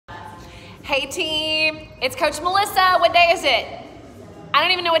Hey team, it's Coach Melissa. What day is it? I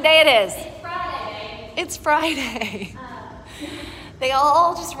don't even know what day it is. It's Friday. It's Friday. They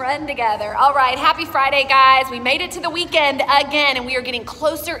all just run together. All right, happy Friday, guys. We made it to the weekend again, and we are getting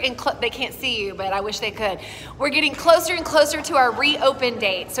closer and they can't see you, but I wish they could. We're getting closer and closer to our reopen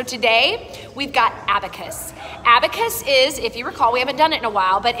date. So today, we've got Abacus. Abacus is, if you recall, we haven't done it in a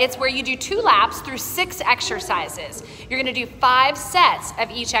while, but it's where you do 2 laps through 6 exercises. You're gonna do 5 sets of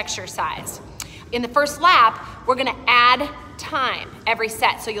each exercise. In the first lap, we're gonna add time every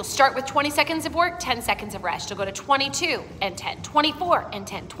set. So you'll start with 20 seconds of work, 10 seconds of rest. You'll go to 22 and 10, 24 and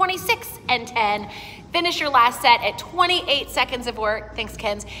 10, 26 and 10. Finish your last set at 28 seconds of work, thanks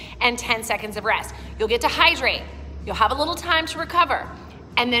Kens, and 10 seconds of rest. You'll get to hydrate. You'll have a little time to recover.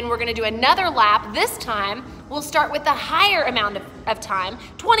 And then we're gonna do another lap. This time, we'll start with the higher amount of time,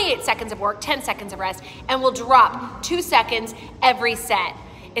 28 seconds of work, 10 seconds of rest, and we'll drop 2 seconds every set.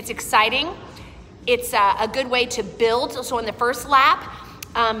 It's exciting. It's a good way to build. So in the first lap,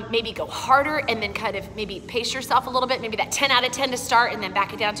 maybe go harder and then kind of maybe pace yourself a little bit, maybe that 10 out of 10 to start and then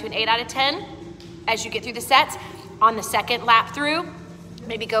back it down to an 8 out of 10 as you get through the sets. On the second lap through,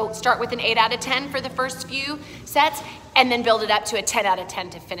 maybe go start with an 8 out of 10 for the first few sets and then build it up to a 10 out of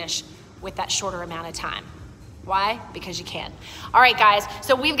 10 to finish with that shorter amount of time. Why? Because you can. All right, guys,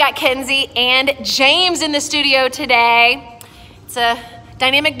 so we've got Kenzie and James in the studio today. It's a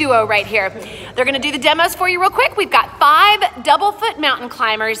dynamic duo right here. They're gonna do the demos for you real quick. We've got 5 double foot mountain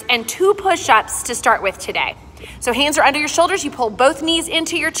climbers and 2 push-ups to start with today. So hands are under your shoulders. You pull both knees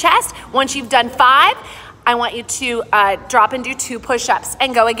into your chest. Once you've done 5, I want you to drop and do 2 push-ups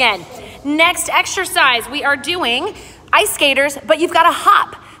and go again. Next exercise, we are doing ice skaters, but you've got to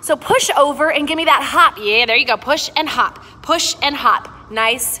hop. So push over and give me that hop. Yeah, there you go. Push and hop. Push and hop.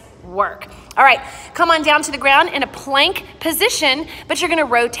 Nice work. All right, come on down to the ground in a plank position, but you're gonna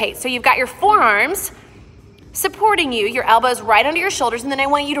rotate. So you've got your forearms supporting you, your elbows right under your shoulders, and then I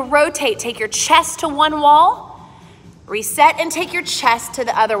want you to rotate. Take your chest to one wall, reset, and take your chest to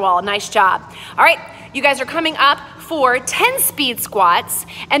the other wall. Nice job. All right, you guys are coming up for 10 speed squats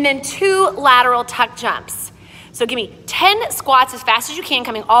and then 2 lateral tuck jumps. So give me 10 squats as fast as you can,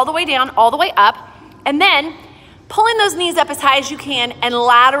 coming all the way down, all the way up, and then pulling those knees up as high as you can and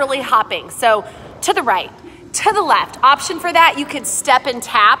laterally hopping. So to the right, to the left. Option for that, you could step and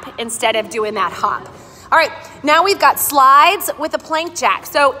tap instead of doing that hop. All right, now we've got slides with a plank jack.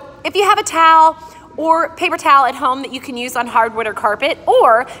 So if you have a towel or paper towel at home that you can use on hardwood or carpet,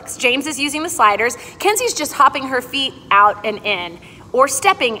 or James is using the sliders, Kenzie's just hopping her feet out and in, or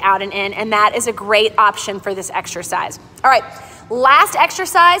stepping out and in, and that is a great option for this exercise. All right, last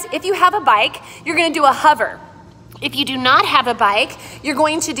exercise, if you have a bike, you're gonna do a hover. If you do not have a bike, you're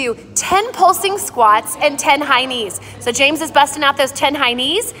going to do 10 pulsing squats and 10 high knees. So James is busting out those 10 high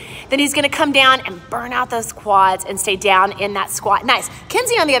knees, then he's gonna come down and burn out those quads and stay down in that squat. Nice.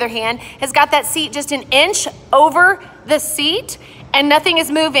 Kenzie, on the other hand, has got that seat just an inch over the seat and nothing is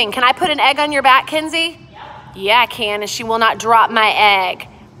moving. Can I put an egg on your back, Kenzie? Yep. Yeah, I can, and she will not drop my egg.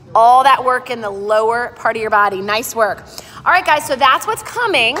 All that work in the lower part of your body. Nice work. All right, guys, so that's what's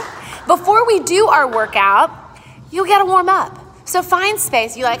coming. Before we do our workout, you gotta warm up. So find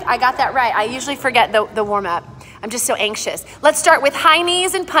space. You like, I got that right. I usually forget the warm up. I'm just so anxious. Let's start with high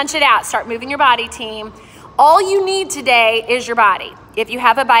knees and punch it out. Start moving your body, team. All you need today is your body. If you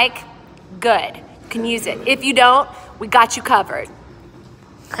have a bike, good. You can use it. If you don't, we got you covered.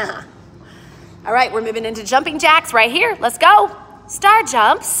 All right, we're moving into jumping jacks right here. Let's go. Star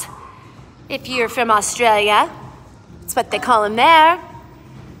jumps. If you're from Australia, that's what they call them there.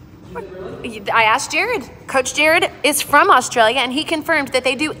 I asked Jared. Coach Jared is from Australia and he confirmed that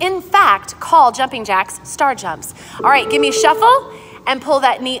they do in fact call jumping jacks star jumps. All right, give me a shuffle and pull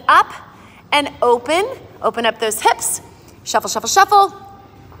that knee up and open. Open up those hips. Shuffle, shuffle, shuffle.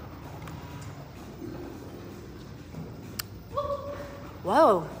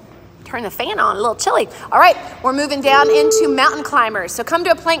 Whoa. Turn the fan on, a little chilly. All right, we're moving down into mountain climbers. So come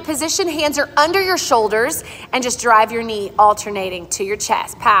to a plank position, hands are under your shoulders, and just drive your knee alternating to your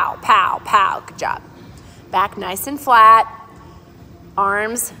chest. Pow, pow, pow, good job. Back nice and flat.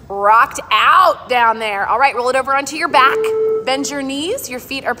 Arms rocked out down there. All right, roll it over onto your back. Bend your knees, your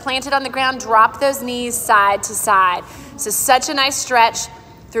feet are planted on the ground. Drop those knees side to side. So such a nice stretch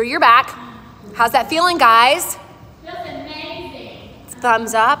through your back. How's that feeling, guys?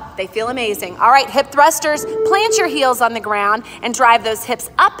 Thumbs up, they feel amazing. All right, hip thrusters, plant your heels on the ground and drive those hips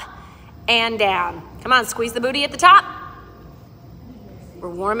up and down. Come on, squeeze the booty at the top.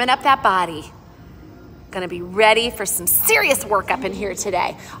 We're warming up that body. Gonna be ready for some serious work up in here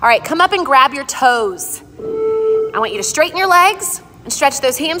today. All right, come up and grab your toes. I want you to straighten your legs, And stretch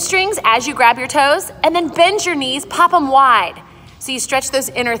those hamstrings as you grab your toes, and then bend your knees, pop them wide. So you stretch those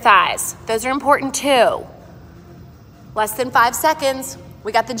inner thighs. Those are important too. Less than 5 seconds.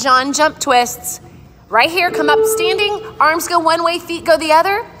 We got the John jump twists. Right here, come up standing, arms go one way, feet go the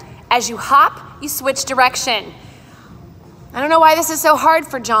other. As you hop, you switch direction. I don't know why this is so hard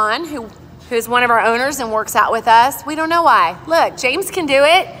for John, who's one of our owners and works out with us. We don't know why. Look, James can do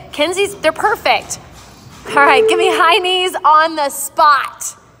it. Kenzie's, they're perfect. All right, give me high knees on the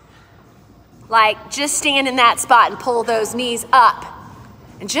spot. Like, just stand in that spot and pull those knees up.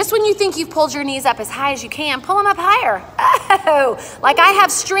 And just when you think you've pulled your knees up as high as you can, pull them up higher. Oh, like I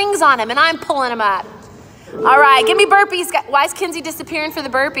have strings on them and I'm pulling them up. All right, give me burpees. Why is Kenzie disappearing for the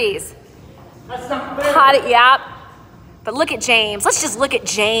burpees? That's not fair. Yep. But look at James. Let's just look at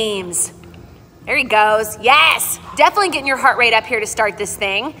James. There he goes. Yes. Definitely getting your heart rate up here to start this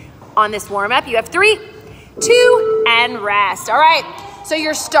thing on this warm up. You have 3, 2, and rest. All right. So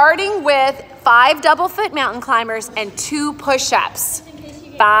you're starting with 5 double foot mountain climbers and 2 push-ups.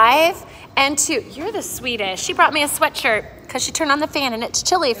 5 and 2. You're the sweetest. She brought me a sweatshirt because she turned on the fan and it's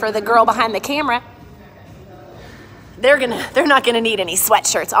chilly for the girl behind the camera. They're not gonna need any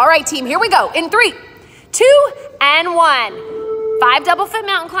sweatshirts. All right, team, here we go. In 3, 2, and 1. 5 double foot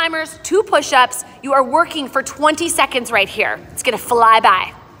mountain climbers, 2 push-ups. You are working for 20 seconds right here. It's gonna fly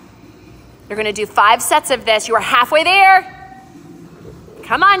by. You're gonna do 5 sets of this. You are halfway there.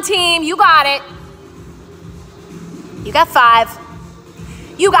 Come on, team, you got it. You got 5.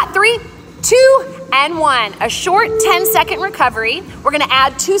 You got 3, 2, and 1. A short 10-second recovery. We're gonna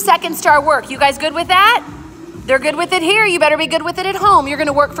add 2 seconds to our work. You guys good with that? They're good with it here. You better be good with it at home. You're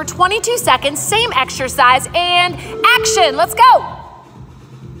gonna work for 22 seconds, same exercise, and action. Let's go.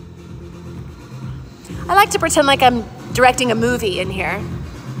 I like to pretend like I'm directing a movie in here.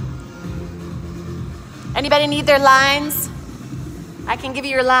 Anybody need their lines? I can give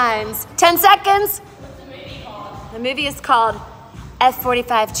you your lines. 10 seconds. What's the movie called? The movie is called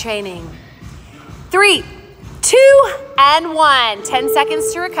F45 Training. 3, 2, and 1. 10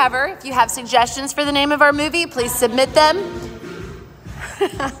 seconds to recover. If you have suggestions for the name of our movie, please submit them.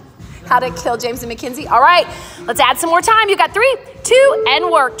 How to Kill James and Mackenzie. All right, let's add some more time. You got 3, 2,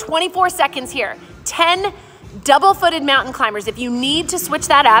 and work. 24 seconds here. 10 double-footed mountain climbers. If you need to switch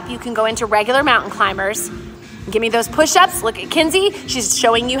that up, you can go into regular mountain climbers. Give me those push-ups. Look at Kenzie. She's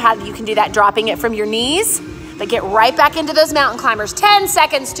showing you how you can do that, dropping it from your knees. But get right back into those mountain climbers. 10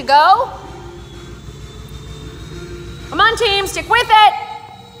 seconds to go. Come on, team, stick with it.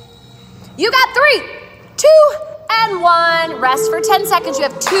 You got 3, 2, and 1. Rest for 10 seconds. You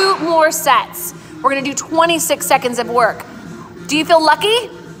have 2 more sets. We're gonna do 26 seconds of work. Do you feel lucky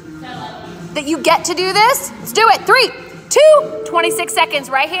that you get to do this? Let's do it. 3, 2, 26 seconds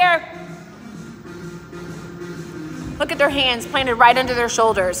right here. Look at their hands planted right under their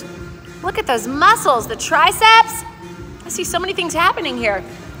shoulders. Look at those muscles, the triceps. I see so many things happening here.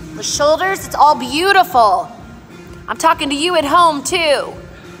 The shoulders, it's all beautiful. I'm talking to you at home too,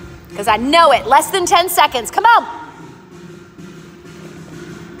 because I know it. Less than 10 seconds, come on.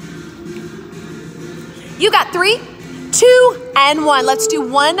 You got 3, 2, and 1. Let's do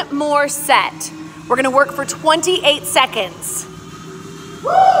 1 more set. We're gonna work for 28 seconds.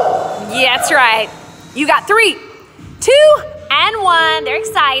 Woo! Yeah, that's right. You got 3, 2, and 1. They're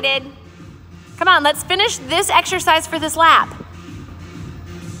excited. Come on, let's finish this exercise for this lap.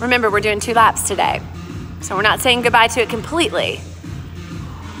 Remember, we're doing 2 laps today. So we're not saying goodbye to it completely,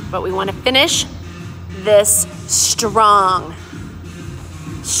 but we want to finish this strong.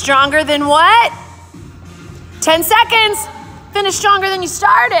 Stronger than what? 10 seconds. Finish stronger than you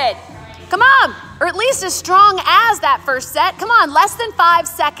started. Come on, or at least as strong as that first set. Come on, less than 5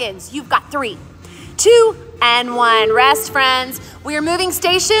 seconds. You've got 3, 2, and 1. Rest, friends. We are moving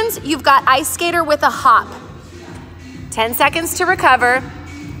stations. You've got ice skater with a hop. 10 seconds to recover.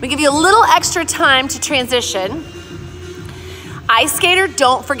 We give you a little extra time to transition. Ice skater,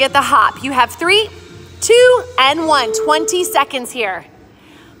 don't forget the hop. You have 3, 2, and 1. 20 seconds here.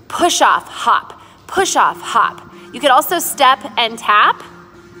 Push off, hop. Push off, hop. You could also step and tap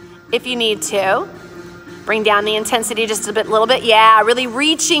if you need to. Bring down the intensity just a little bit. Yeah, really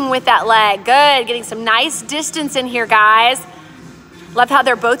reaching with that leg. Good, getting some nice distance in here, guys. Love how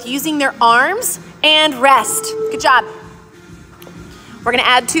they're both using their arms and rest. Good job. We're gonna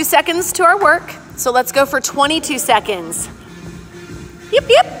add 2 seconds to our work. So let's go for 22 seconds. Yep,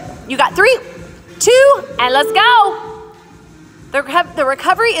 yep. You got 3, 2, and let's go. The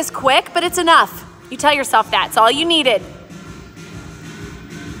recovery is quick, but it's enough. You tell yourself that. It's all you needed.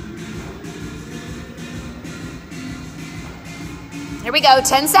 Here we go,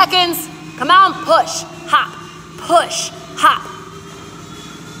 10 seconds. Come on, push, hop,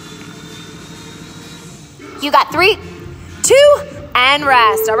 You got 3, 2, and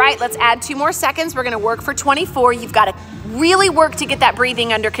rest. All right, let's add 2 more seconds. We're gonna work for 24. You've gotta really work to get that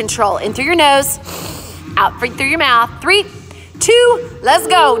breathing under control. In through your nose, out through your mouth. 3, 2, let's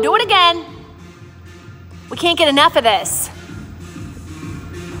go. Do it again. We can't get enough of this.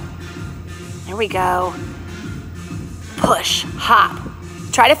 There we go. Push, hop.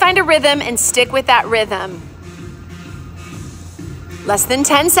 Try to find a rhythm and stick with that rhythm. Less than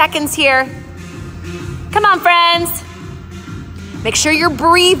 10 seconds here. Come on, friends. Make sure you're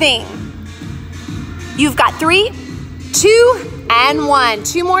breathing. You've got 3, 2, and 1.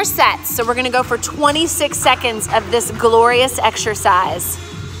 2 more sets. So we're gonna go for 26 seconds of this glorious exercise.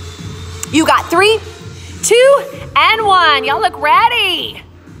 You got 3, 2, and 1. Y'all look ready.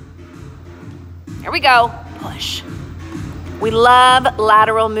 Here we go. Push. We love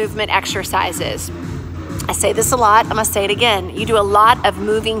lateral movement exercises. I say this a lot, I'm gonna say it again. You do a lot of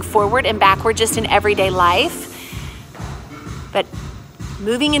moving forward and backward just in everyday life, but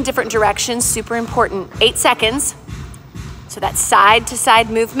moving in different directions, super important. 8 seconds, so that side to side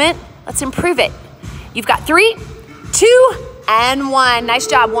movement, let's improve it. You've got 3, 2, and 1. Nice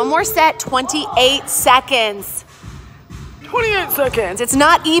job, 1 more set, 28 seconds. 28 seconds, it's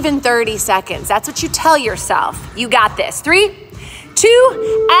not even 30 seconds. That's what you tell yourself. You got this, 3,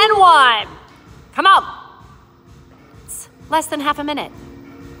 2, and 1. Come on. It's less than half a minute.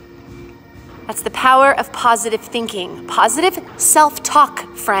 That's the power of positive thinking. Positive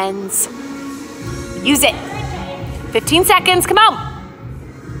self-talk, friends. Use it. 15 seconds, come on.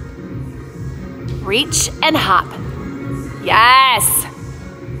 Reach and hop. Yes.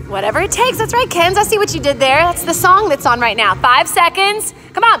 Whatever it takes, that's right, Kens. I see what you did there. That's the song that's on right now. 5 seconds,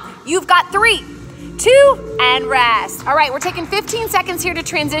 come on. You've got 3, 2, and rest. All right, we're taking 15 seconds here to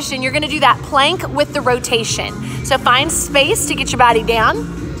transition. You're gonna do that plank with the rotation. So find space to get your body down.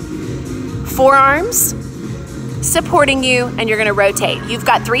 Forearms supporting you, and you're gonna rotate. You've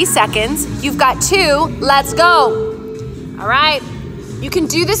got 3 seconds. You've got 2, let's go. All right, you can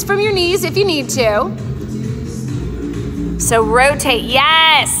do this from your knees if you need to. So rotate,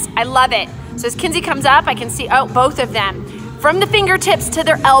 yes, I love it. So as Kinsey comes up, I can see, oh, both of them. From the fingertips to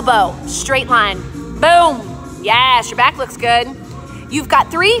their elbow, straight line, boom. Yes, your back looks good. You've got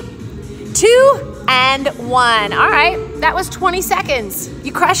 3, 2, and 1. All right, that was 20 seconds.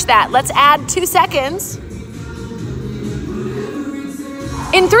 You crushed that. Let's add 2 seconds.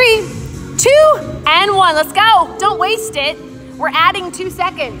 In 3, 2, and 1, let's go. Don't waste it. We're adding 2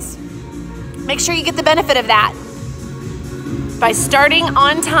 seconds. Make sure you get the benefit of that by starting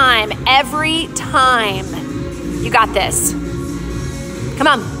on time every time. You got this. Come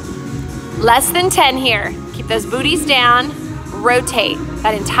on. Less than 10 here. Keep those booties down. Rotate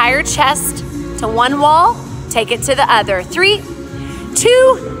that entire chest to one wall. Take it to the other. 3,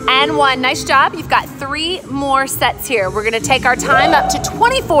 2, and 1. Nice job. You've got 3 more sets here. We're gonna take our time up to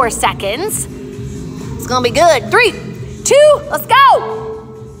 24 seconds. It's gonna be good. 3, 2, let's go.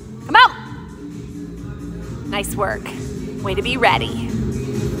 Come on. Nice work. Way to be ready.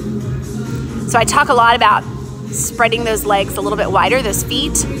 So I talk a lot about spreading those legs a little bit wider, those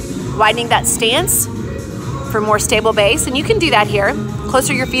feet, widening that stance for more stable base. And you can do that here.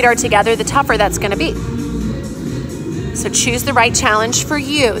 Closer your feet are together, the tougher that's gonna be. So choose the right challenge for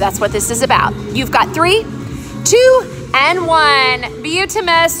you. That's what this is about. You've got 3, 2, and 1.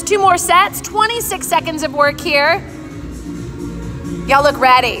 Beautimous. 2 more sets, 26 seconds of work here. Y'all look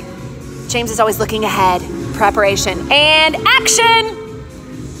ready. James is always looking ahead. Preparation and action.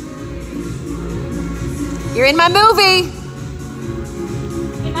 You're in my movie.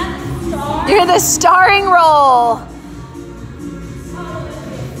 You're the starring role.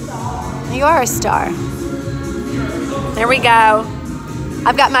 You are a star. There we go.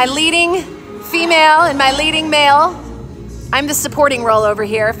 I've got my leading female and my leading male. I'm the supporting role over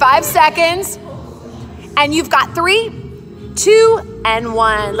here. 5 seconds. And you've got 3, 2, and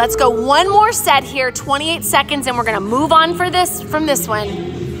 1. Let's go 1 more set here, 28 seconds, and we're gonna move on from this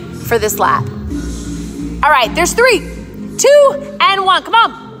one for this lap. All right, there's 3, 2, and 1. Come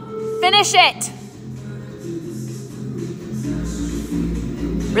on, finish it.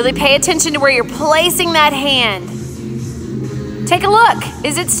 Really pay attention to where you're placing that hand. Take a look.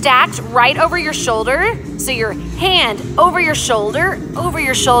 Is it stacked right over your shoulder? So your hand over your shoulder,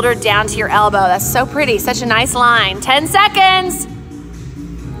 down to your elbow. That's so pretty, such a nice line. 10 seconds.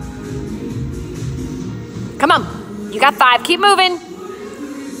 Come on, you got 5, keep moving.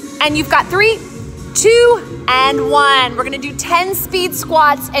 And you've got 3, 2, and 1. We're gonna do 10 speed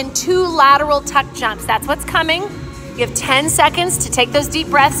squats and 2 lateral tuck jumps. That's what's coming. You have 10 seconds to take those deep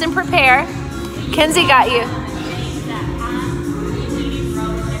breaths and prepare. Kenzie got you.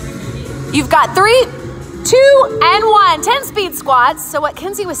 You've got 3, 2 and 1. 10 speed squats. So what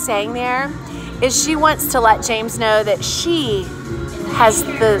Kenzie was saying there is she wants to let James know that she has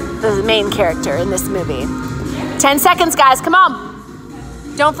the main character in this movie. 10 seconds, guys, come on.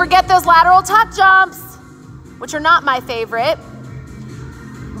 Don't forget those lateral tuck jumps, which are not my favorite,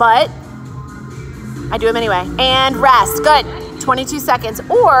 but I do them anyway. And rest, good, 22 seconds.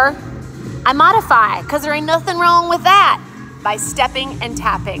 Or I modify, because there ain't nothing wrong with that, by stepping and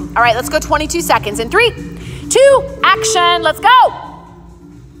tapping. All right, let's go 22 seconds. In 3, 2, action, let's go.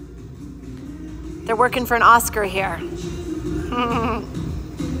 They're working for an Oscar here.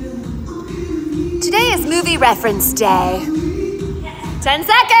 Today is movie reference day. 10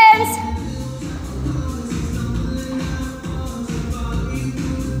 seconds.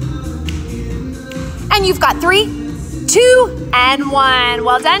 And you've got 3, 2, and 1.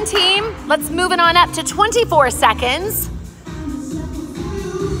 Well done, team. Let's move it on up to 24 seconds.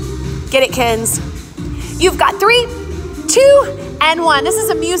 Get it, Kens. You've got 3, 2, and 1. This is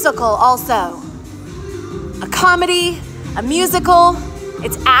a musical also. A comedy, a musical,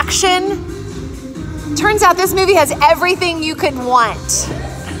 it's action. Turns out this movie has everything you could want.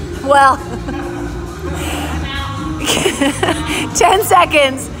 Well, 10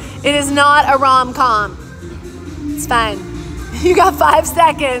 seconds. It is not a rom-com. It's fine. You got 5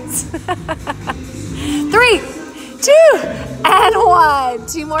 seconds. 3, 2, and 1.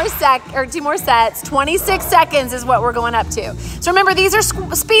 Two more sets. 26 seconds is what we're going up to. So remember, these are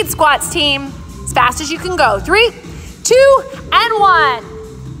speed squats, team. As fast as you can go. 3, 2, and 1.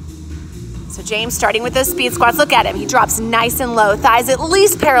 So James starting with those speed squats. Look at him. He drops nice and low. Thighs at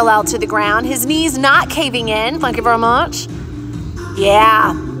least parallel to the ground. His knees not caving in. Thank you very much.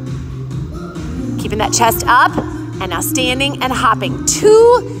 Yeah. Keeping that chest up. And now standing and hopping.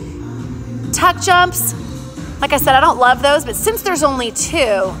 2 tuck jumps. Like I said, I don't love those, but since there's only 2,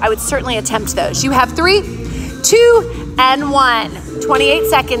 I would certainly attempt those. You have 3, 2, and 1. 28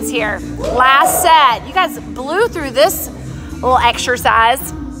 seconds here. Last set. You guys blew through this little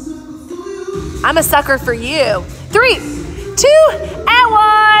exercise. I'm a sucker for you. 3, 2, and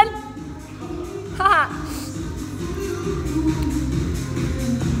 1.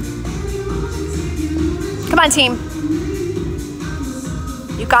 Come on, team.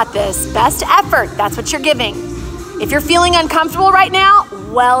 You got this. Best effort. That's what you're giving. If you're feeling uncomfortable right now,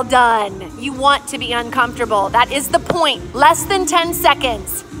 well done. You want to be uncomfortable. That is the point. Less than 10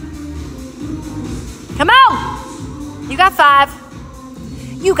 seconds. Come on. You got 5.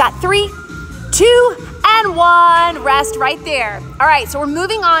 You got 3, 2, and 1. Rest right there. All right, so we're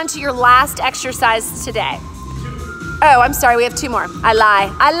moving on to your last exercise today. Oh, I'm sorry, we have 2 more. I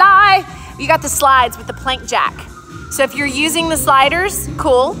lie. You got the slides with the plank jack. So if you're using the sliders,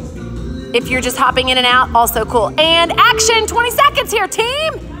 cool. If you're just hopping in and out, also cool. And action, 20 seconds here,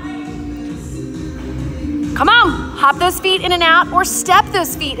 team. Come on, hop those feet in and out or step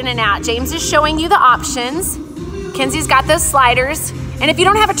those feet in and out. James is showing you the options. Kenzie's got those sliders. And if you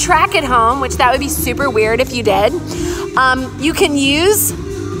don't have a track at home, which that would be super weird if you did, you can use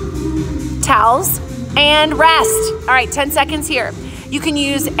towels and rest. All right, 10 seconds here. You can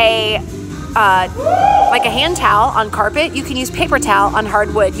use like a hand towel on carpet. You can use paper towel on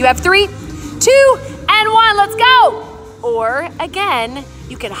hardwood. You have 3, 2, and 1, let's go. Or again,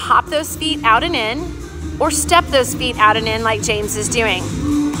 you can hop those feet out and in or step those feet out and in like James is doing.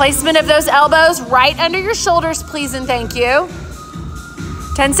 Placement of those elbows right under your shoulders, please and thank you.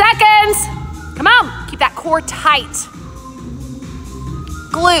 10 seconds. Come on, keep that core tight.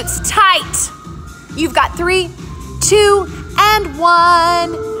 Glutes tight. You've got 3, 2, and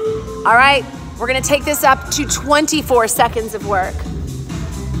 1. All right, we're gonna take this up to 24 seconds of work.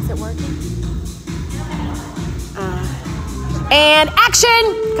 Is it working? And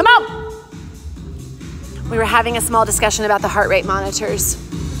action, come on. We were having a small discussion about the heart rate monitors.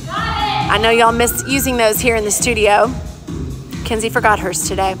 I know y'all miss using those here in the studio. Kenzie forgot hers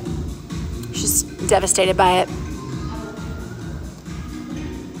today. She's devastated by it.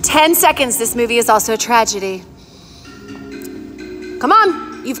 10 seconds, this movie is also a tragedy. Come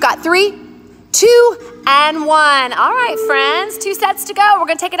on, you've got 3, 2, and 1. All right, friends, 2 sets to go. We're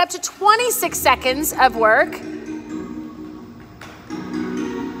gonna take it up to 26 seconds of work.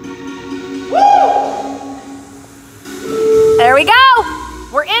 Woo! There we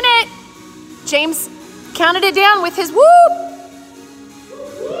go, we're in it. James counted it down with his whoop.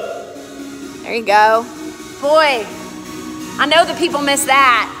 There you go. Boy, I know that people miss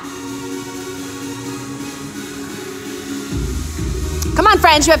that. Come on,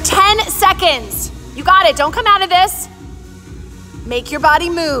 friends, you have 10 seconds. You got it, don't come out of this. Make your body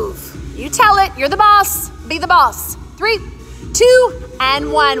move. You tell it, you're the boss, be the boss. 3, 2,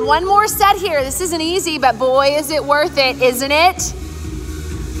 and 1. One more set here. This isn't easy, but boy, is it worth it, isn't it?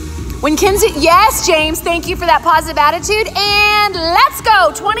 When Kinsey, yes, James, thank you for that positive attitude. And let's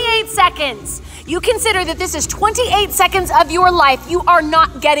go, 28 seconds. You consider that this is 28 seconds of your life you are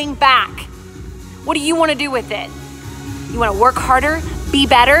not getting back. What do you want to do with it? You want to work harder, be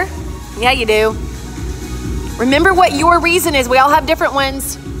better? Yeah, you do. Remember what your reason is. We all have different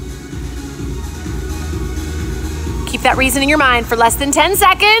ones. Keep that reason in your mind for less than 10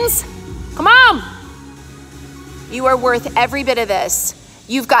 seconds. Come on. You are worth every bit of this.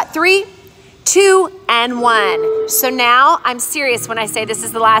 You've got 3, 2, and 1. So now I'm serious when I say this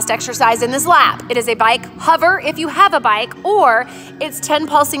is the last exercise in this lap. It is a bike hover if you have a bike, or it's 10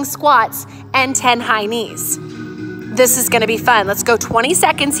 pulsing squats and 10 high knees. This is gonna be fun. Let's go 20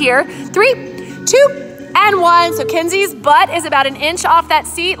 seconds here. 3, 2, and 1. So Kenzie's butt is about an inch off that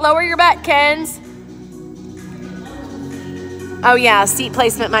seat. Lower your butt, Kenz. Oh yeah, seat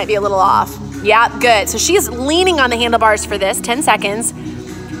placement might be a little off. Yeah, good. So she's leaning on the handlebars for this, 10 seconds.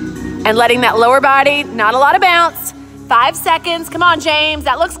 And letting that lower body, not a lot of bounce. 5 seconds, come on, James,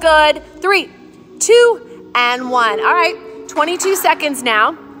 that looks good. 3, 2, and 1. All right, 22 seconds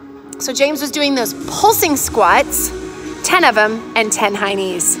now. So James was doing those pulsing squats, 10 of them, and 10 high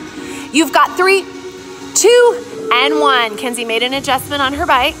knees. You've got 3, 2, and 1. Kenzie made an adjustment on her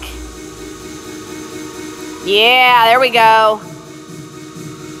bike. Yeah, there we go.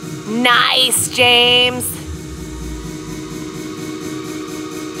 Nice, James.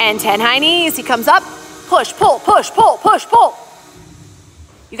 And 10 high knees. He comes up, push, pull, push, pull, push, pull.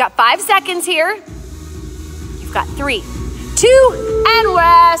 You got 5 seconds here. You've got 3, 2, and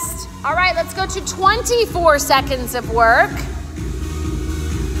rest. All right, let's go to 24 seconds of work.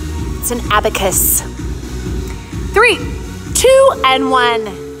 It's an abacus. 3, 2, and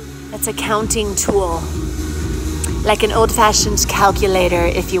 1. That's a counting tool. Like an old-fashioned calculator,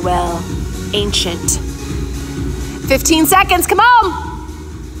 if you will. Ancient. 15 seconds, come on.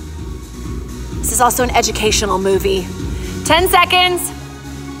 This is also an educational movie. 10 seconds.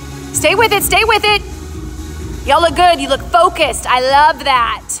 Stay with it, stay with it. Y'all look good, you look focused. I love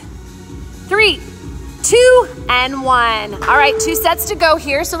that. 3, 2, and 1. All right, 2 sets to go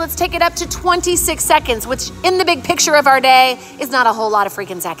here, so let's take it up to 26 seconds, which in the big picture of our day is not a whole lot of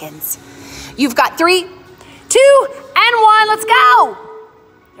freaking seconds. You've got 3, 2, and 1, let's go.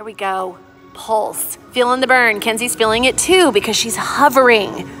 There we go, pulse. Feeling the burn, Kenzie's feeling it too because she's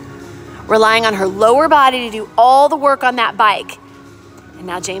hovering, relying on her lower body to do all the work on that bike. And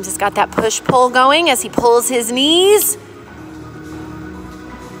now James has got that push-pull going as he pulls his knees.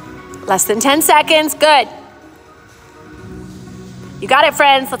 Less than 10 seconds, good. You got it,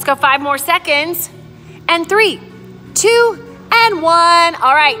 friends. Let's go 5 more seconds. And 3, 2, and 1.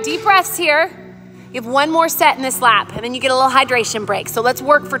 All right, deep breaths here. You have 1 more set in this lap, and then you get a little hydration break. So let's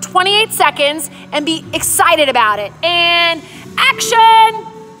work for 28 seconds and be excited about it. And action!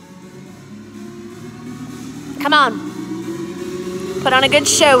 Come on. Put on a good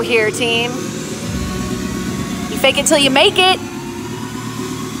show here, team. You fake it till you make it.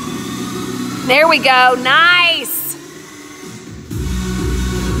 There we go, nice.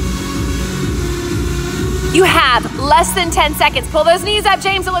 You have less than 10 seconds. Pull those knees up,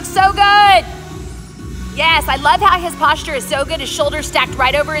 James, it looks so good. Yes, I love how his posture is so good. His shoulders stacked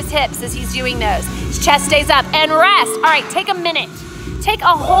right over his hips as he's doing those. His chest stays up and rest. All right, take a minute. Take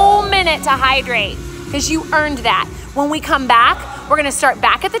a whole minute to hydrate because you earned that. When we come back, we're gonna start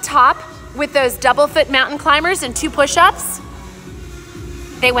back at the top with those double foot mountain climbers and 2 push-ups.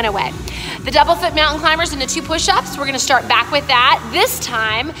 They went away. The double foot mountain climbers and the 2 push-ups, we're gonna start back with that. This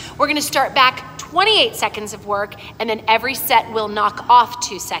time, we're gonna start back 28 seconds of work, and then every set will knock off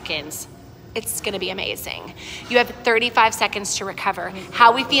 2 seconds. It's gonna be amazing. You have 35 seconds to recover.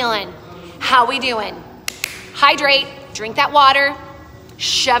 How we feeling? How we doing? Hydrate, drink that water,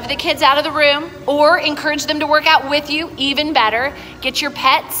 shove the kids out of the room, or encourage them to work out with you, even better. Get your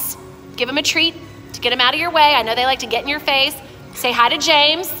pets, give them a treat to get them out of your way. I know they like to get in your face. Say hi to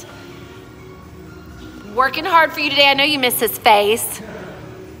James. Working hard for you today. I know you miss his face.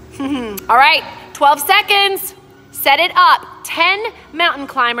 All right, 12 seconds. Set it up. 10 mountain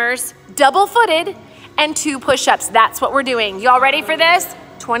climbers, double-footed, and 2 push-ups. That's what we're doing. Y'all ready for this?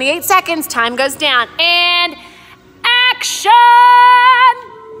 28 seconds, time goes down, and action!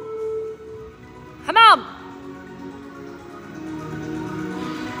 Come on.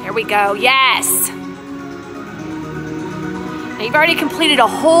 There we go, yes. Now you've already completed a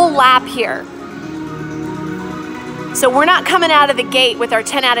whole lap here. So we're not coming out of the gate with our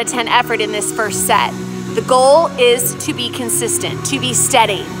 10 out of 10 effort in this first set. The goal is to be consistent, to be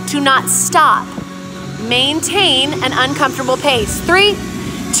steady, to not stop. Maintain an uncomfortable pace. 3,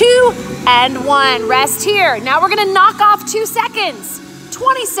 2, and 1. Rest here. Now we're gonna knock off 2 seconds.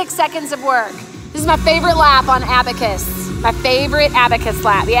 26 seconds of work. This is my favorite lap on Abacus. My favorite Abacus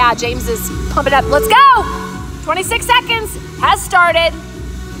lap. Yeah, James is pumping up. Let's go. 26 seconds has started.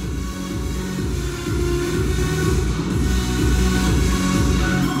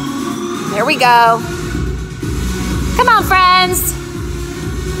 There we go. Come on, friends.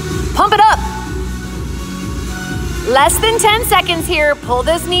 Pump it up. Less than 10 seconds here. Pull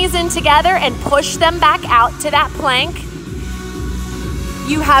those knees in together and push them back out to that plank.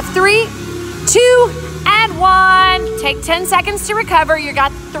 You have 3, 2, and 1. Take 10 seconds to recover. You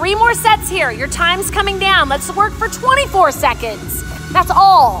got 3 more sets here. Your time's coming down. Let's work for 24 seconds. That's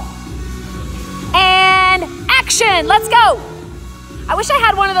all. And action. Let's go. I wish I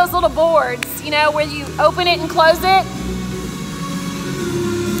had one of those little boards, you know, where you open it and close it.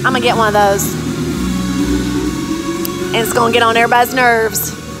 I'm gonna get one of those. And it's gonna get on everybody's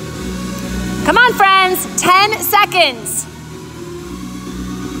nerves. Come on, friends, 10 seconds.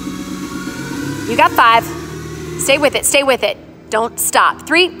 You got 5. Stay with it, stay with it. Don't stop.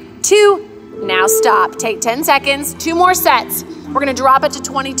 3, 2, now stop. Take 10 seconds, 2 more sets. We're gonna drop it to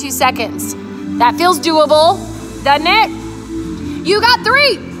 22 seconds. That feels doable, doesn't it? You got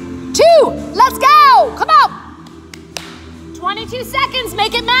 3, 2, let's go. Come on. 22 seconds,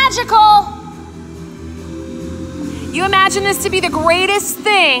 make it magical. You imagine this to be the greatest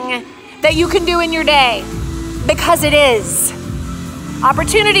thing that you can do in your day, because it is.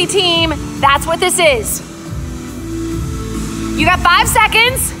 Opportunity team, that's what this is. You got 5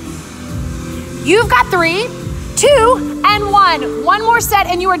 seconds. You've got 3, 2, and 1. One more set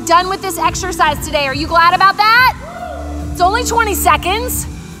and you are done with this exercise today. Are you glad about that? It's only 20 seconds.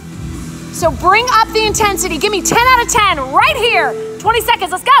 So bring up the intensity. Give me 10 out of 10 right here. 20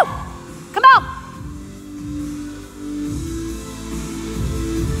 seconds, let's go. Come on.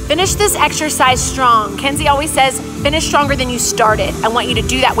 Finish this exercise strong. Kenzie always says, finish stronger than you started. I want you to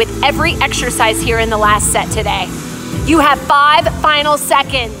do that with every exercise here in the last set today. You have 5 final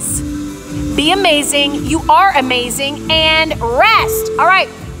seconds. Be amazing, you are amazing, and rest. All right,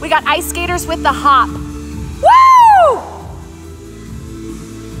 we got ice skaters with the hop. Woo!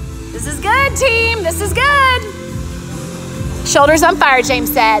 This is good, team, this is good. Shoulders on fire,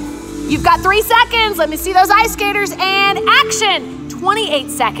 James said. You've got 3 seconds. Let me see those ice skaters, and action. 28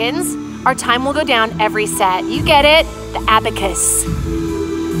 seconds. Our time will go down every set. You get it, the abacus.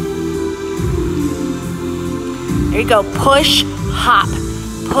 There you go, push, hop,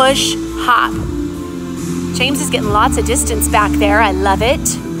 push, hop. James is getting lots of distance back there. I love it.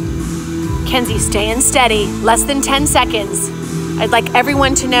 Kenzie, staying steady, less than 10 seconds. I'd like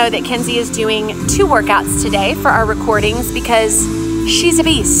everyone to know that Kenzie is doing 2 workouts today for our recordings because she's a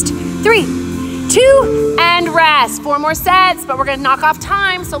beast. 3, 2, and rest. 4 more sets, but we're gonna knock off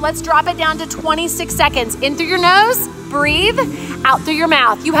time, so let's drop it down to 26 seconds. In through your nose, breathe, out through your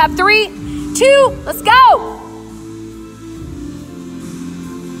mouth. You have 3, 2, let's go.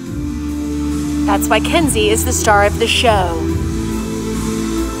 That's why Kenzie is the star of the show.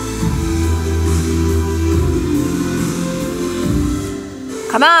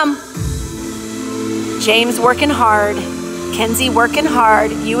 Come on. James working hard. Kenzie working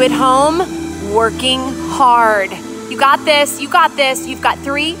hard. You at home working hard. You got this, you got this. You've got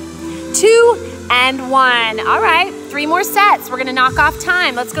 3, 2, and 1. All right, 3 more sets. We're gonna knock off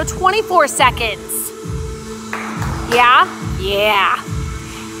time. Let's go 24 seconds. Yeah, yeah.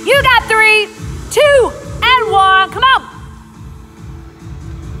 You got 3, 2, and 1. Come on.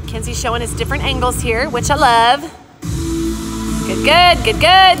 Kenzie's showing us different angles here, which I love. Good, good, good,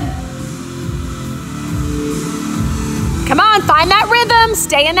 good. Come on, find that rhythm,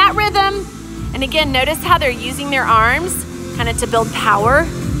 stay in that rhythm. And again, notice how they're using their arms kind of to build power.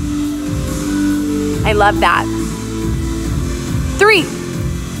 I love that. 3,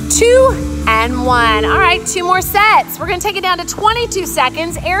 2, and 1. All right, 2 more sets. We're gonna take it down to 22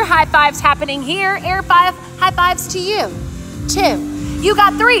 seconds. Air high fives happening here. Air high fives to you. 2. You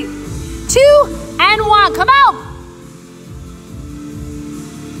got 3, 2, and 1. Come on.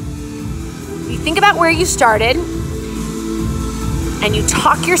 You think about where you started and you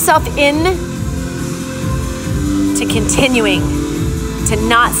talk yourself in to continuing, to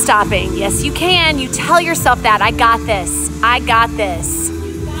not stopping. Yes, you can. You tell yourself that. I got this. I got this.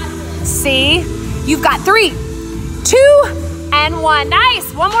 See? You've got 3, 2, and 1.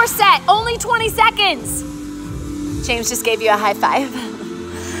 Nice. 1 more set. Only 20 seconds. James just gave you a high five.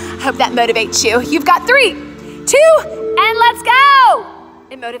 Hope that motivates you. You've got 3, 2, and let's go.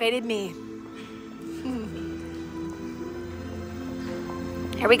 It motivated me.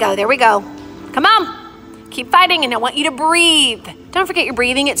 There we go. There we go. Come on. Keep fighting, and I want you to breathe. Don't forget your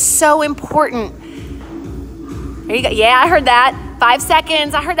breathing. It's so important. There you go. Yeah, I heard that. 5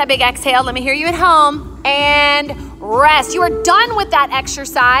 seconds. I heard that big exhale. Let me hear you at home. And rest. You are done with that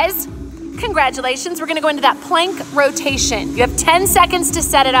exercise. Congratulations. We're going to go into that plank rotation. You have 10 seconds to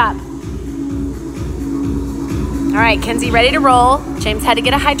set it up. All right, Kenzie, ready to roll. James had to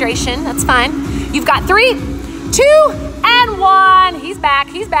get a hydration. That's fine. You've got 3, 2, and 1. He's back.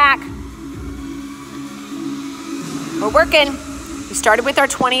 He's back. We're working. We started with our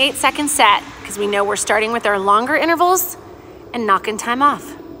 28-second set because we know we're starting with our longer intervals and knocking time off.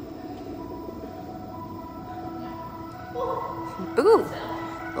 Ooh,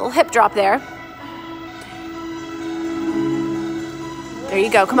 little hip drop there. There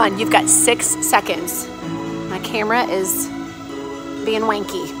you go. Come on, you've got 6 seconds. My camera is being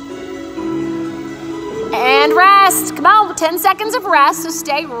wanky. And rest. Come on, 10 seconds of rest, so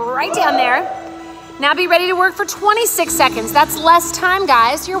stay right down there. Now be ready to work for 26 seconds. That's less time,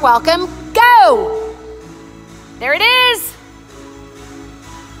 guys. You're welcome. Go! There it is.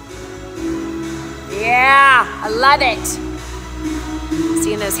 Yeah, I love it.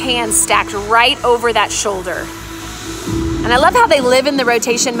 Seeing those hands stacked right over that shoulder. And I love how they live in the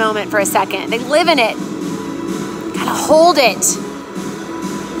rotation moment for a second. They live in it. Gotta hold it.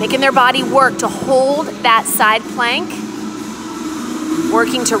 Making their body work to hold that side plank.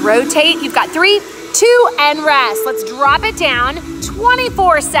 Working to rotate. You've got 3, 2, and rest. Let's drop it down.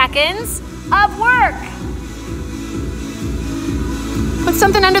 24 seconds of work. Put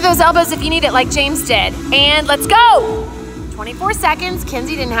something under those elbows if you need it, like James did. And let's go. 24 seconds.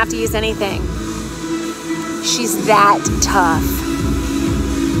 Kenzie didn't have to use anything. She's that tough.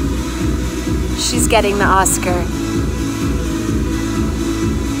 She's getting the Oscar.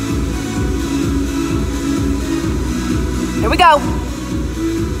 Here we go.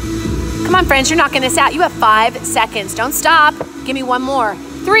 Come on, friends, you're knocking this out. You have 5 seconds. Don't stop. Give me one more.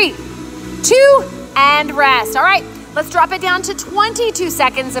 3, 2, and rest. All right, let's drop it down to 22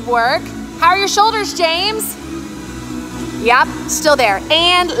 seconds of work. How are your shoulders, James? Yep, still there.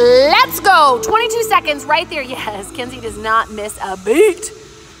 And let's go. 22 seconds right there. Yes, Kenzie does not miss a beat.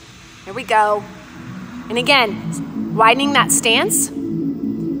 Here we go. And again, widening that stance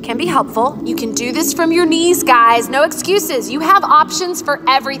can be helpful. You can do this from your knees, guys. No excuses. You have options for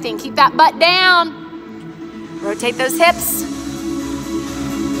everything. Keep that butt down. Rotate those hips.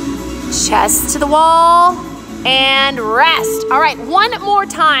 Chest to the wall. And rest. All right, one more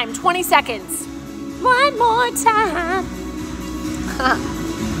time. 20 seconds. One more time.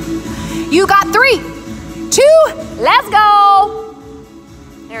 You got 3, 2, let's go.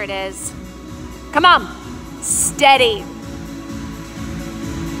 There it is. Come on. Steady.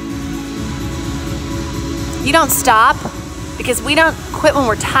 You don't stop because we don't quit when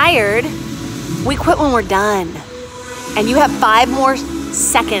we're tired. We quit when we're done. And you have 5 more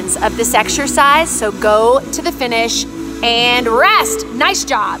seconds of this exercise, so go to the finish and rest. Nice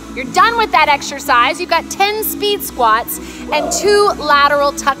job. You're done with that exercise. You've got 10 speed squats and 2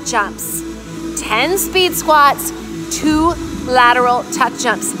 lateral tuck jumps. 10 speed squats, 2 lateral tuck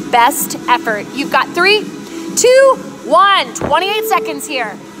jumps. Best effort. You've got 3, 2, 1. 28 seconds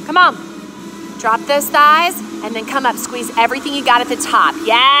here. Come on. Drop those thighs and then come up. Squeeze everything you got at the top.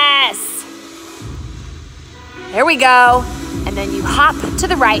 Yes. There we go. And then you hop to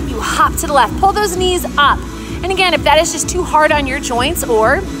the right, you hop to the left. Pull those knees up. And again, if that is just too hard on your joints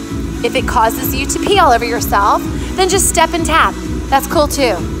or if it causes you to pee all over yourself, then just step and tap. That's cool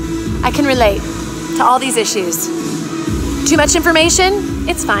too. I can relate to all these issues. Too much information?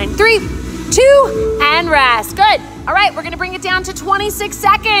 It's fine. 3, 2, and rest. Good. All right, we're gonna bring it down to 26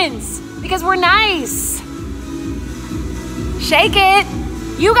 seconds because we're nice. Shake it.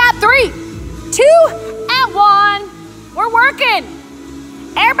 You got 3, 2, and 1. We're working.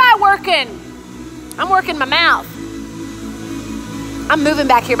 Everybody working. I'm working my mouth. I'm moving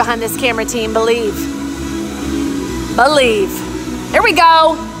back here behind this camera team, believe. Believe. There we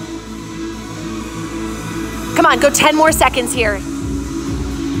go. Come on, go 10 more seconds here.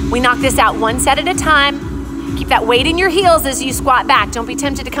 We knock this out 1 set at a time. Keep that weight in your heels as you squat back. Don't be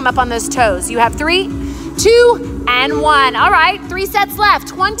tempted to come up on those toes. You have 3, 2, and 1. All right, 3 sets left.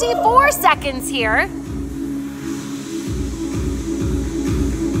 24 seconds here.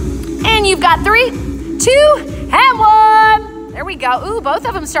 And you've got 3, 2, and 1. There we go. Ooh, both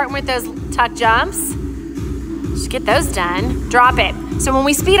of them starting with those tuck jumps. Just get those done. Drop it. So when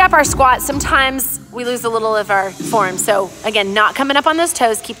we speed up our squat, sometimes we lose a little of our form. So again, not coming up on those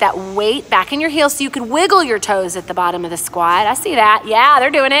toes. Keep that weight back in your heels so you can wiggle your toes at the bottom of the squat. I see that. Yeah,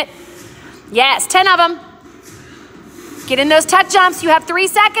 they're doing it. Yes, 10 of them. Get in those tuck jumps. You have 3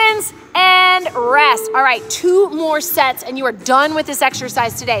 seconds. and rest. All right, 2 more sets and you are done with this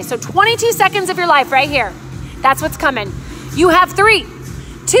exercise today. So 22 seconds of your life right here. That's what's coming. You have 3,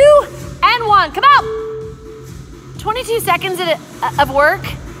 2, and 1. Come on. 22 seconds of work.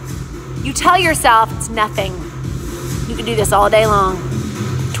 You tell yourself it's nothing. You can do this all day long.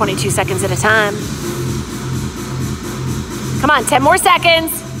 22 seconds at a time. Come on, 10 more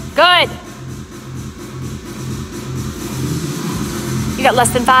seconds. Good. You got less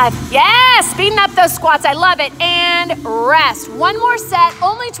than 5. Yes, speeding up those squats. I love it. And rest. 1 more set,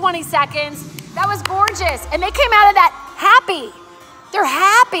 only 20 seconds. That was gorgeous. And they came out of that happy. They're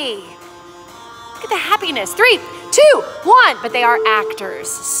happy. Look at the happiness. 3, 2, 1. But they are actors,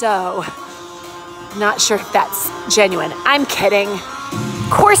 so not sure if that's genuine. I'm kidding. Of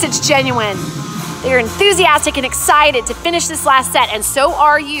course it's genuine. They're enthusiastic and excited to finish this last set, and so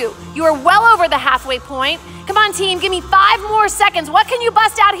are you. You are well over the halfway point. Come on, team, give me 5 more seconds. What can you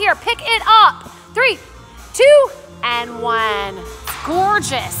bust out here? Pick it up. 3, 2, and 1.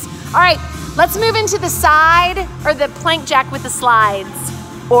 Gorgeous. All right, let's move into the side or the plank jack with the slides,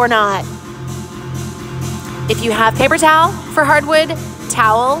 or not. If you have paper towel for hardwood,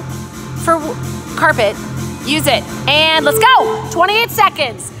 towel for carpet, use it. And let's go, 28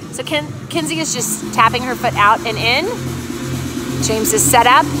 seconds. So Kinsey is just tapping her foot out and in. James is set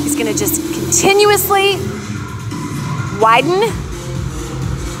up. He's gonna just continuously widen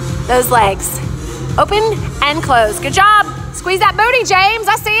those legs. Open and close. Good job. Squeeze that booty, James.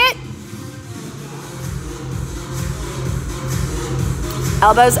 I see it.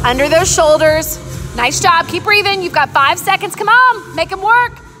 Elbows under those shoulders. Nice job. Keep breathing. You've got 5 seconds. Come on. Make them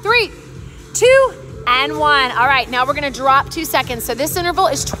work. 3, 2, and 1. All right, now we're gonna drop 2 seconds. So this interval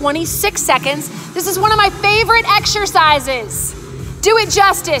is 26 seconds. This is one of my favorite exercises. Do it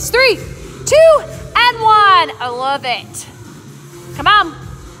justice. 3, 2, and 1. I love it. Come on.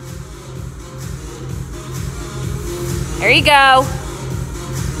 There you go.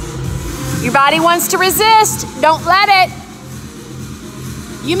 Your body wants to resist. Don't let it.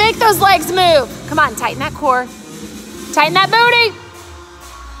 You make those legs move. Come on, tighten that core. Tighten that booty.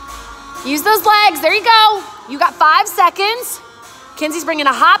 Use those legs, there you go. You got 5 seconds. Kinsey's bringing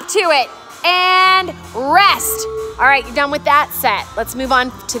a hop to it. And rest. All right, you're done with that set. Let's move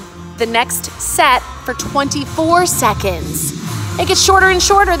on to the next set for 24 seconds. It gets shorter and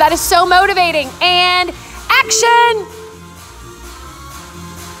shorter. That is so motivating. And action.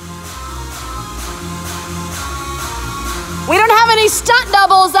 We don't have any stunt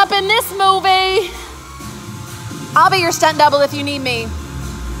doubles up in this movie. I'll be your stunt double if you need me.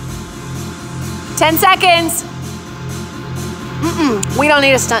 10 seconds. We don't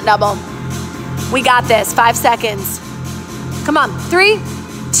need a stunt double. We got this, 5 seconds. Come on, 3,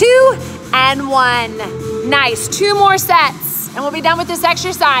 2, and 1. Nice, 2 more sets, and we'll be done with this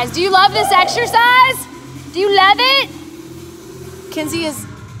exercise. Do you love this exercise? Do you love it? Kinsey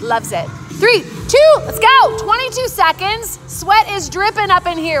loves it. 3, 2, let's go. 22 seconds. Sweat is dripping up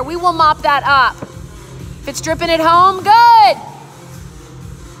in here. We will mop that up. If it's dripping at home, good.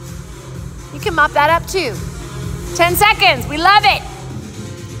 You can mop that up too. 10 seconds, we love it.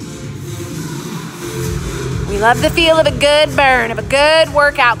 We love the feel of a good burn, of a good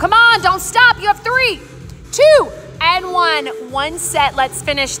workout. Come on, don't stop. You have 3, 2, and 1. 1 set, let's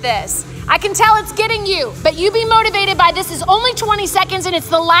finish this. I can tell it's getting you, but you be motivated by this is only 20 seconds and it's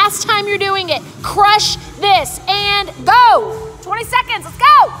the last time you're doing it. Crush this and go. 20 seconds, let's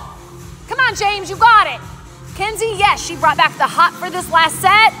go. Come on, James, you got it. Kinsey, yes, she brought back the hop for this last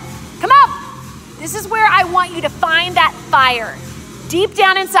set. Come on. This is where I want you to find that fire. Deep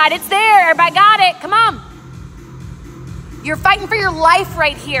down inside, it's there. Everybody got it, come on. You're fighting for your life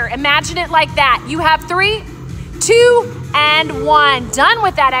right here. Imagine it like that. You have 3, 2, and 1. Done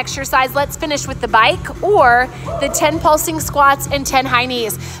with that exercise. Let's finish with the bike or the 10 pulsing squats and 10 high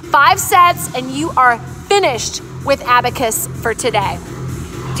knees. 5 sets and you are finished with Abacus for today.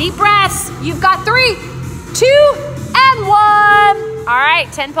 Deep breaths. You've got 3, 2, and 1. All right,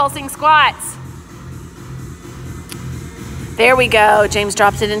 10 pulsing squats. There we go. James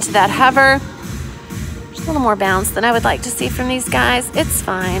dropped it into that hover. There's a little more bounce than I would like to see from these guys. It's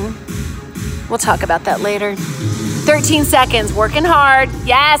fine. We'll talk about that later. 13 seconds, working hard.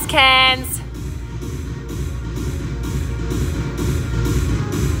 Yes, Kens.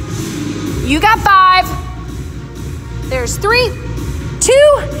 You got 5. There's 3, 2,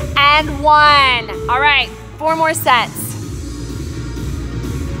 and 1. All right, 4 more sets.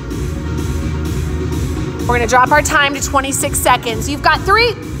 We're gonna drop our time to 26 seconds. You've got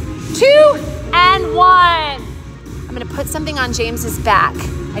 3, 2, and 1. I'm gonna put something on James's back.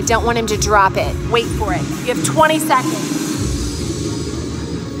 I don't want him to drop it. Wait for it. You have 20 seconds.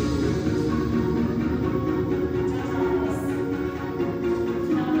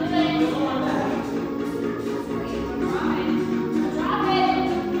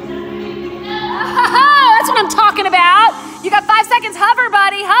 Hover,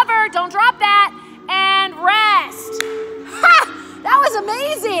 buddy, hover. Don't drop that. And rest. Ha! That was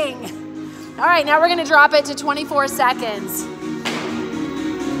amazing. All right, now we're gonna drop it to 24 seconds.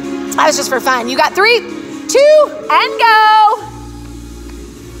 That was just for fun. You got 3, 2, and go.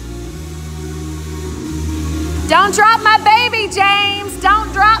 Don't drop my baby, James.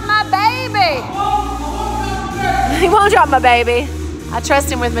 Don't drop my baby. He won't drop my baby. I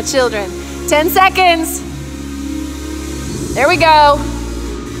trust him with my children. 10 seconds. There we go.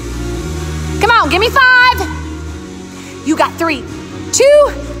 Come on, give me 5. You got 3,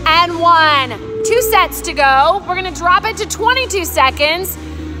 2, and 1. 2 sets to go. We're gonna drop it to 22 seconds.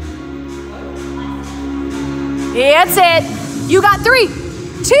 That's it. You got 3,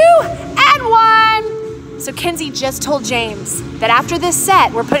 2, and 1. So Kenzie just told James that after this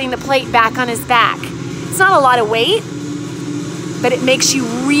set, we're putting the plate back on his back. It's not a lot of weight, but it makes you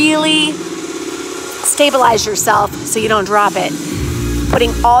really stabilize yourself so you don't drop it.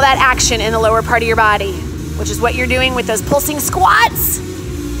 Putting all that action in the lower part of your body, which is what you're doing with those pulsing squats,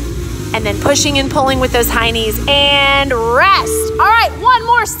 and then pushing and pulling with those high knees, and rest. All right, one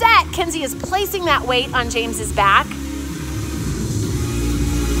more set. Kenzie is placing that weight on James's back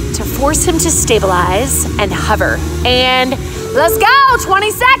to force him to stabilize and hover. And let's go,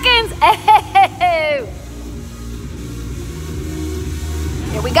 20 seconds.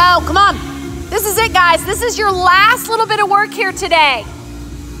 Here we go, come on. This is it, guys. This is your last little bit of work here today.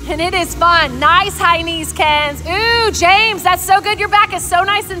 And it is fun. Nice high knees, Kens. Ooh, James, that's so good. Your back is so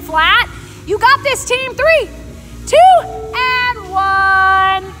nice and flat. You got this, team. 3, 2, and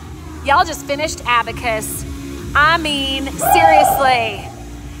 1. Y'all just finished Abacus. I mean, seriously.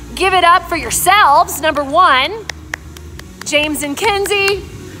 Give it up for yourselves, number 1. James and Kenzie,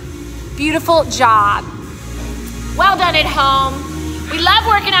 beautiful job. Well done at home. We love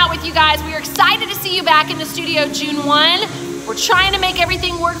working out with you guys. We are excited to see you back in the studio June 1. We're trying to make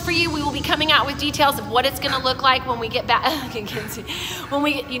everything work for you. We will be coming out with details of what it's gonna look like when we get back. When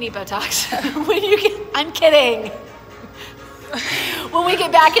we get, you need Botox. I'm kidding. When we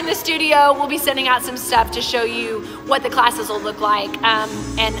get back in the studio, we'll be sending out some stuff to show you what the classes will look like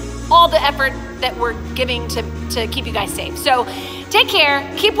and all the effort that we're giving to keep you guys safe. So take care,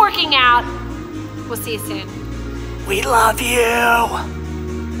 keep working out. We'll see you soon. We love you.